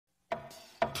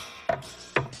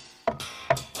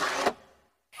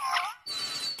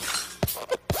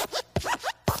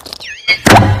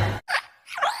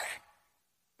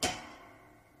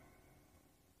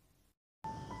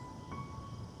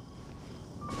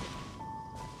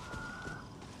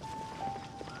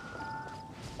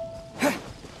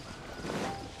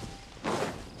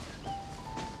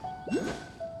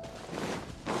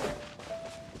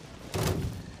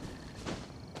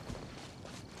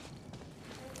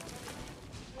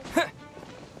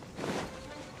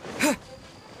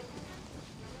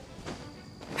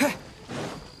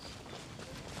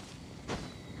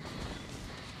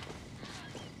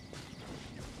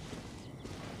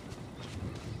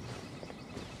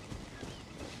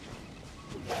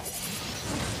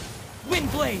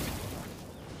Windblade!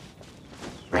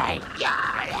 Right.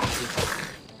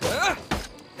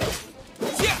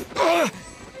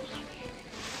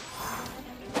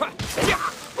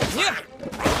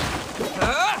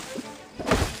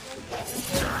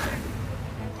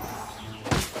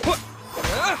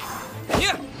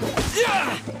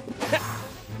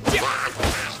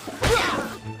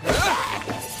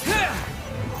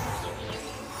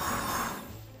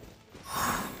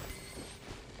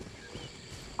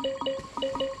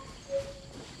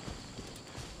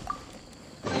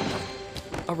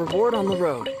 A reward on the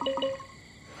road.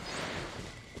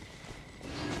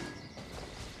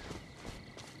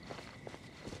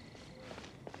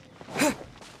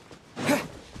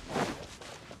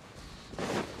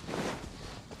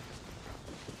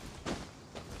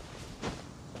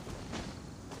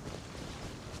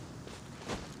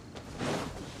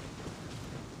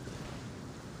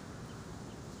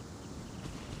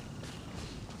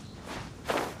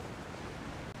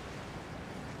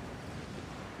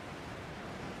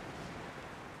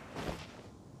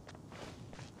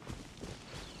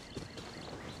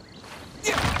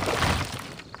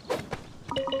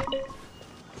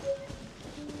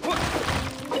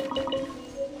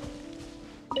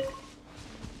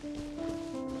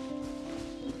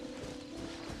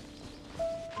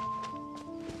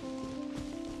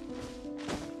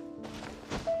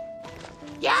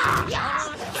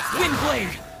 Windblade!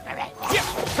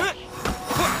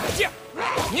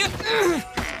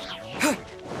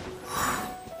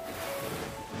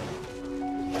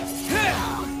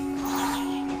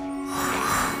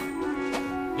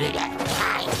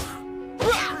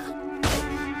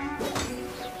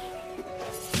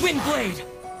 Windblade!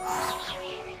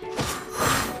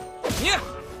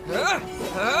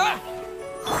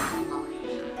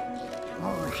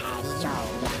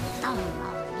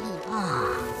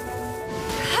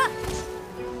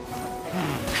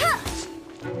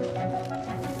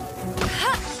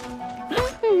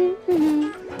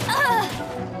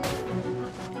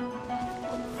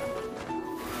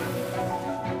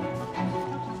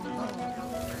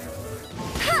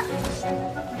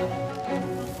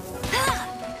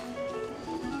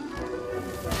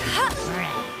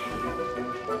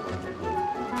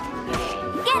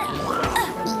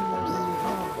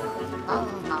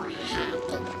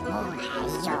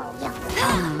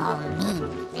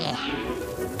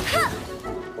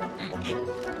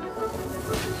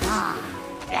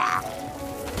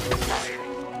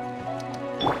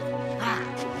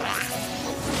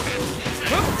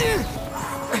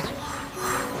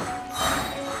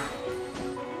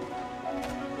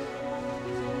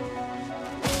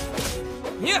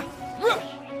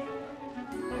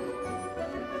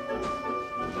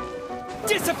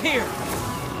 Disappear!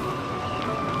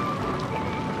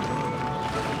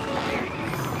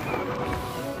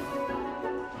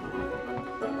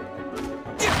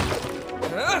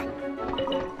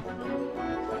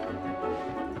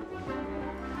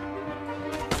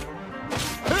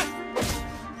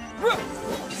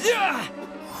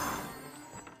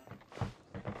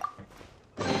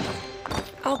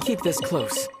 I'll keep this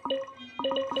close.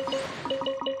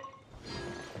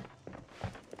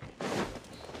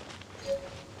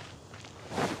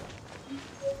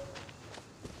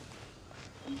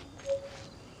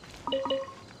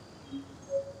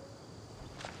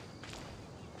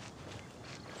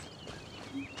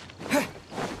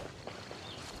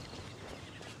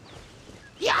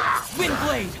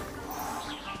 Windblade!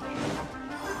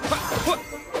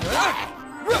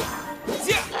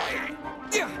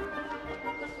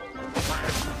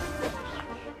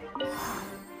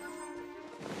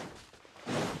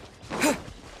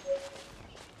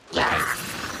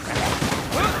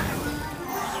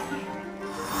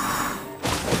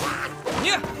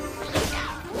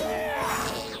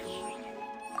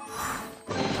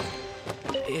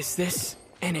 Is this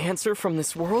an answer from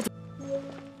this world?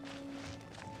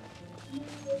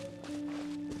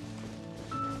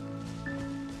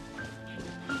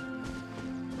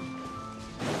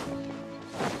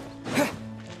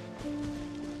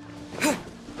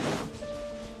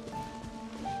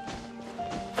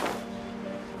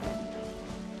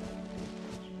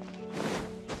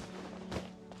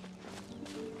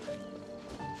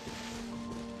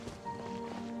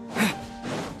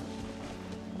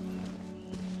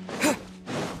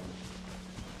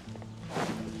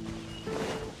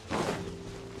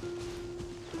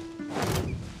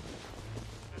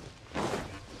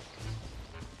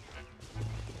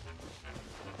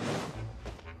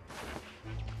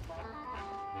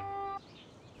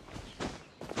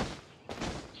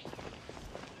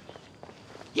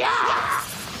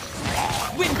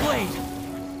 Windblade!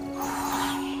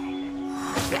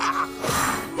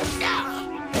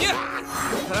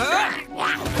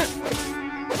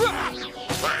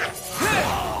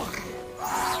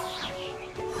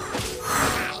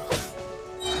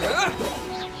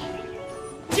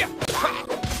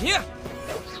 Yeah.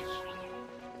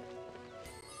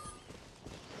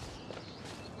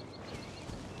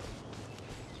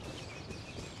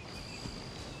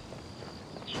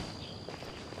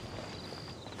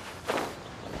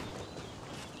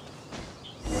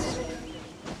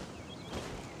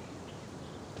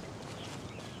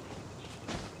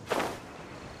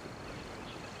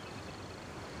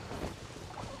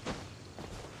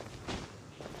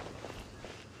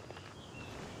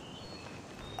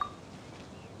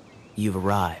 You've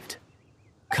arrived.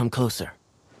 Come closer.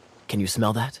 Can you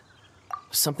smell that?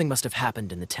 Something must have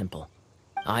happened in the temple.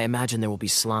 I imagine there will be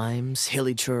slimes,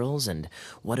 hilly churls, and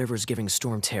whatever's giving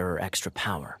Storm Terror extra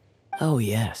power. Oh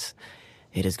yes,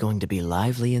 it is going to be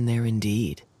lively in there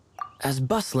indeed. As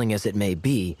bustling as it may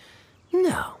be,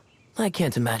 no, I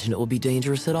can't imagine it will be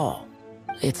dangerous at all.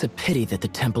 It's a pity that the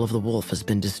Temple of the Wolf has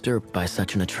been disturbed by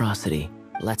such an atrocity.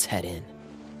 Let's head in.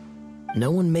 No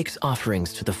one makes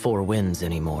offerings to the Four Winds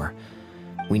anymore.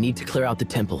 We need to clear out the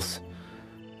temples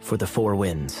for the Four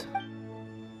Winds.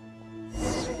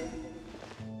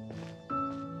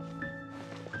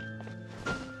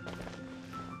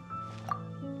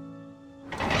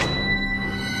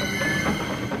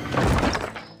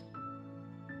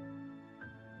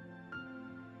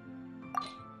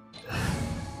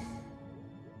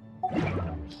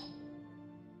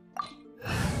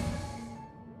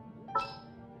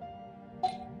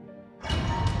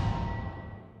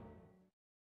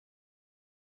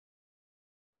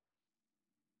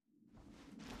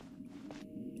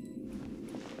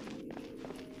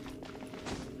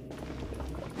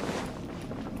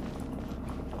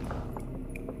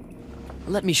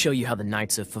 Let me show you how the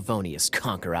Knights of Favonius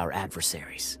conquer our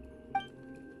adversaries.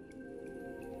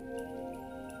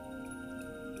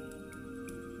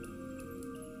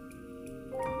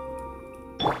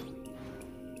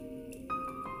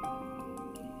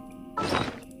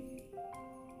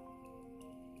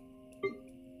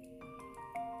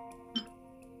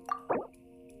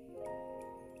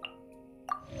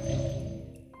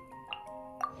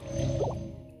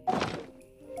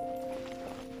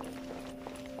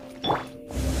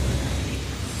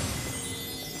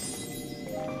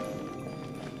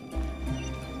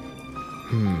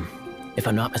 If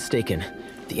I'm not mistaken,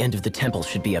 the end of the temple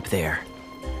should be up there.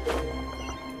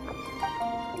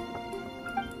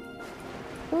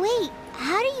 Wait,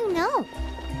 how do you know?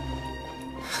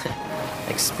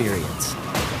 Experience.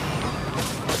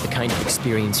 The kind of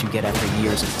experience you get after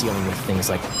years of dealing with things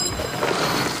like...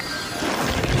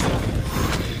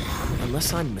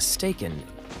 Unless I'm mistaken,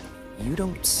 you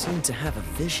don't seem to have a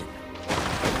vision.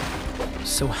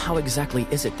 So how exactly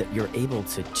is it that you're able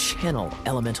to channel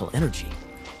elemental energy?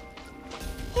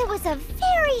 It was a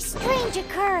very strange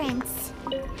occurrence.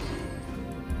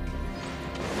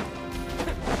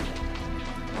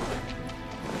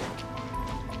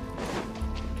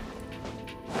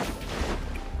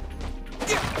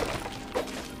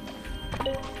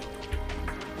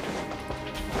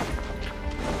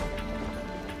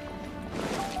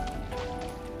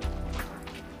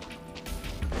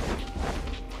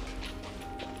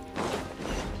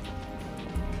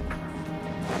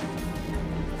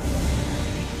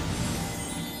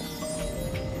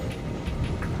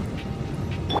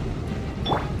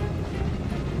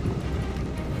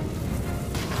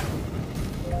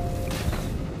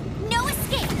 No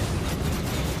escape!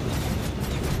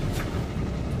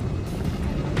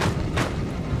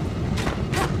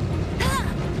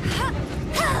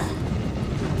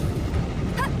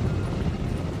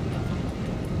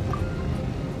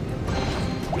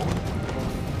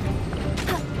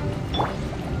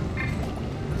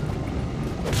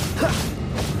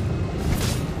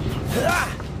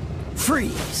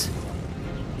 Freeze!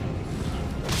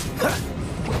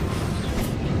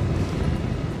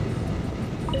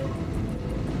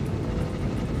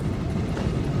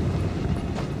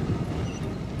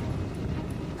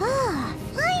 Ah,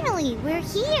 finally, we're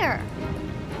here.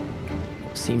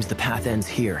 Seems the path ends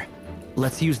here.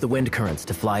 Let's use the wind currents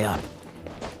to fly up.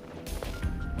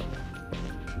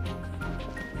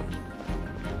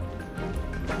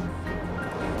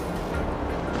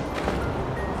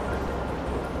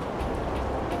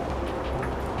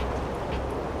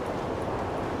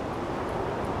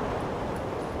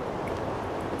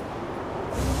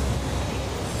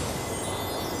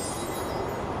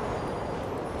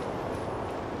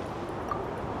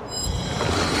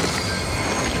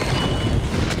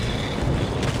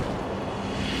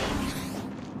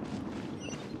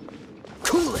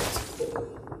 Cool it!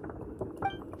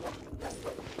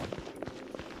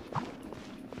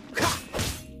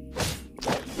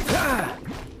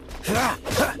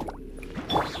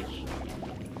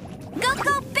 Go,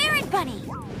 go, Baron Bunny!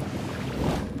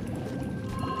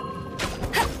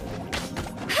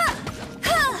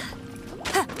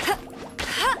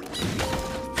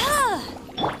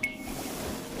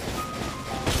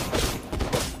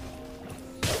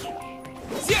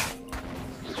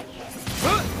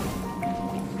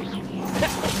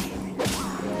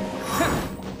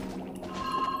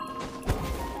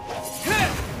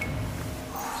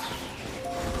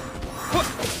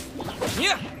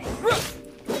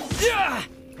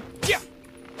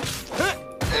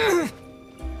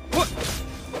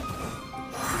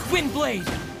 blade!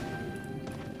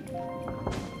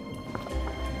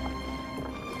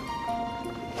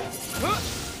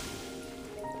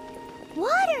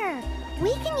 Water!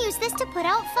 We can use this to put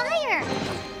out fire.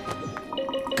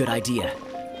 Good idea.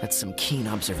 That's some keen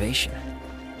observation.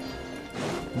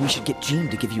 We should get Jean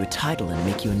to give you a title and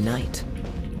make you a knight.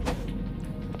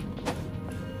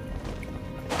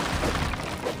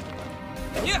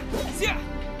 Yeah, yeah.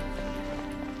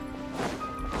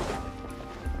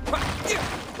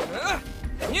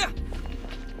 Yeah.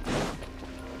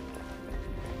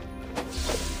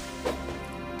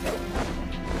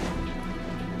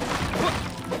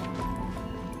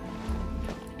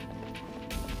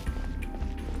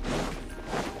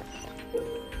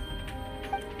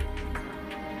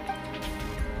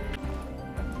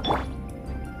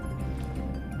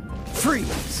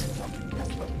 Freeze!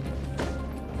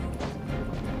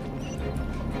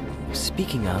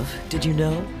 Speaking of, did you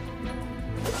know?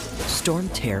 Storm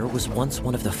Terror was once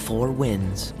one of the 4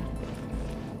 winds.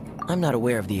 I'm not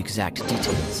aware of the exact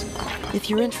details. If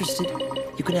you're interested,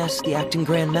 you can ask the acting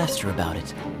Grand Master about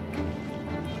it.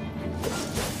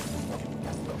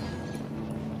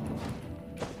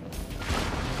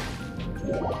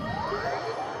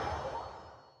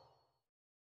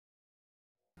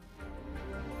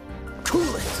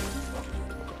 Cool it!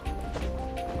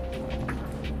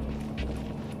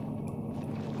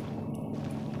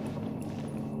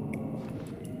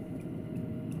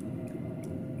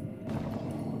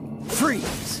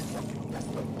 Freeze!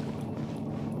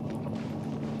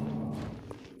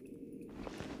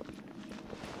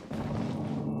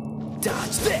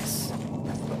 Dodge this!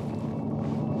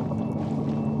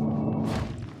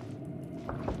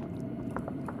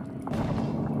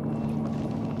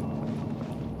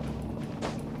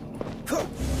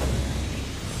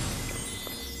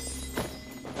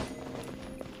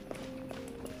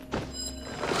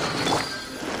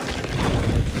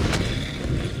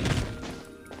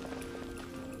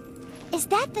 Is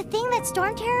that the thing that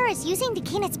Storm Terror is using to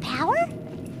gain its power?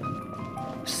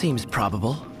 Seems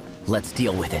probable. Let's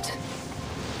deal with it.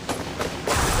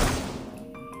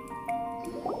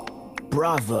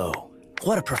 Bravo!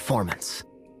 What a performance.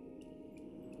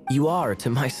 You are, to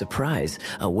my surprise,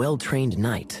 a well-trained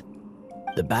knight.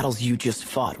 The battles you just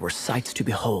fought were sights to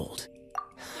behold.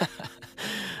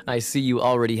 I see you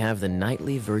already have the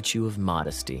knightly virtue of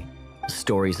modesty.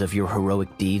 Stories of your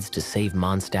heroic deeds to save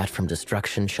Mondstad from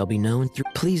destruction shall be known through...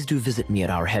 Please do visit me at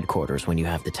our headquarters when you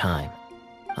have the time.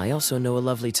 I also know a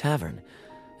lovely tavern,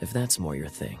 if that's more your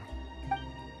thing.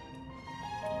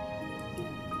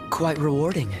 Quite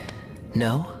rewarding,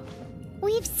 no?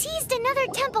 We've seized another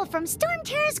temple from Storm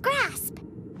Terror's grasp.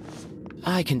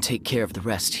 I can take care of the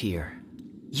rest here.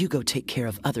 You go take care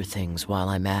of other things while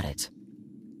I'm at it.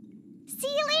 See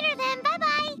you later then,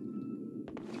 bye-bye.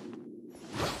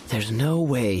 There's no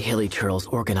way hilly churls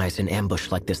organized an ambush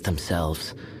like this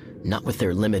themselves. Not with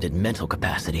their limited mental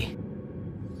capacity.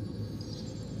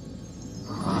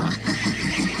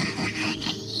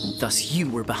 Thus you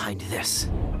were behind this.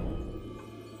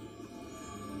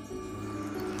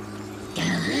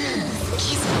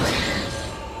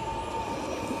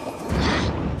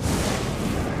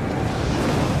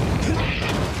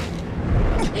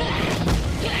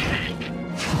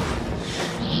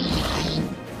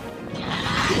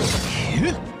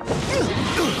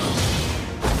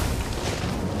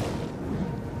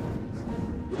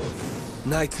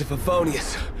 Knights of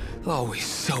Favonius, always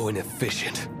so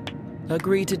inefficient.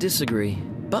 Agree to disagree,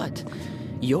 but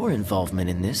your involvement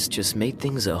in this just made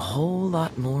things a whole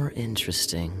lot more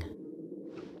interesting.